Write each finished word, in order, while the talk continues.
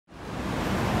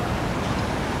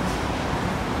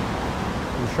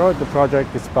short, the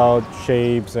project is about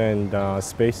shapes and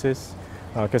spaces,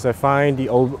 because I find the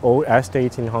old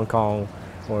estates in Hong Kong,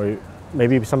 or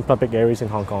maybe some public areas in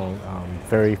Hong Kong,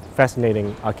 very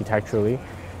fascinating architecturally,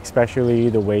 especially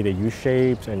the way they use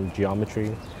shapes and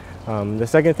geometry. The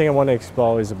second thing I want to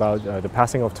explore is about the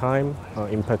passing of time,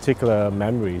 in particular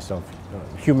memories of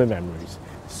human memories.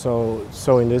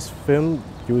 So in this film,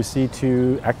 you will see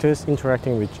two actors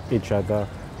interacting with each other.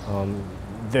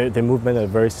 The movement are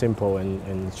very simple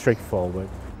and straightforward.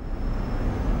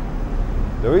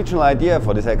 The original idea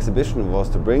for this exhibition was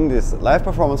to bring this live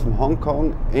performance from Hong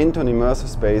Kong into an immersive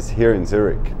space here in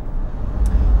Zurich.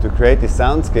 To create this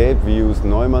soundscape, we used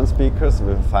Neumann speakers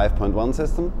with a 5.1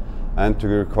 system, and to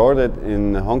record it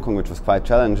in Hong Kong, which was quite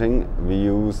challenging, we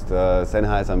used the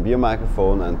Sennheiser AMBEO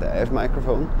microphone and the Edge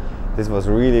microphone. This was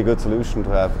a really good solution to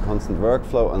have a constant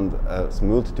workflow and a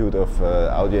multitude of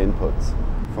audio inputs.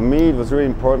 For me, it was really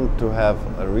important to have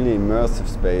a really immersive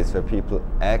space where people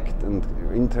act and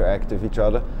interact with each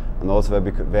other, and also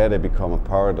where they become a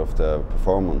part of the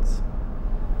performance.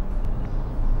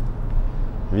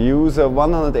 We use a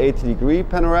 180-degree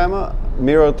panorama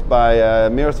mirrored by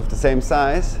mirrors of the same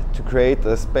size to create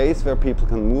a space where people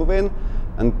can move in,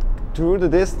 and through the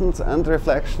distance and the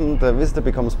reflection, the visitor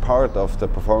becomes part of the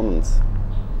performance.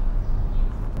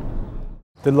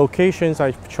 The locations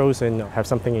I've chosen have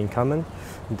something in common.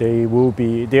 They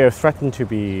are threatened to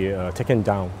be taken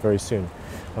down very soon.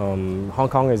 Hong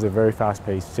Kong is a very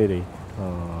fast-paced city,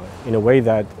 in a way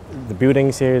that the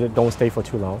buildings here don't stay for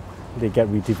too long. They get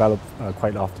redeveloped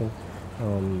quite often.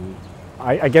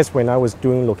 I guess when I was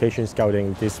doing location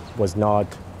scouting, this was not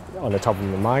on the top of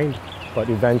my mind, but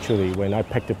eventually when I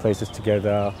picked the places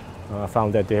together, I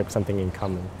found that they have something in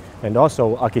common. And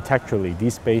also architecturally,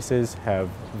 these spaces have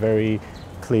very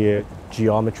clear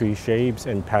geometry, shapes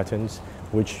and patterns,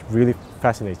 which really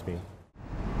fascinates me.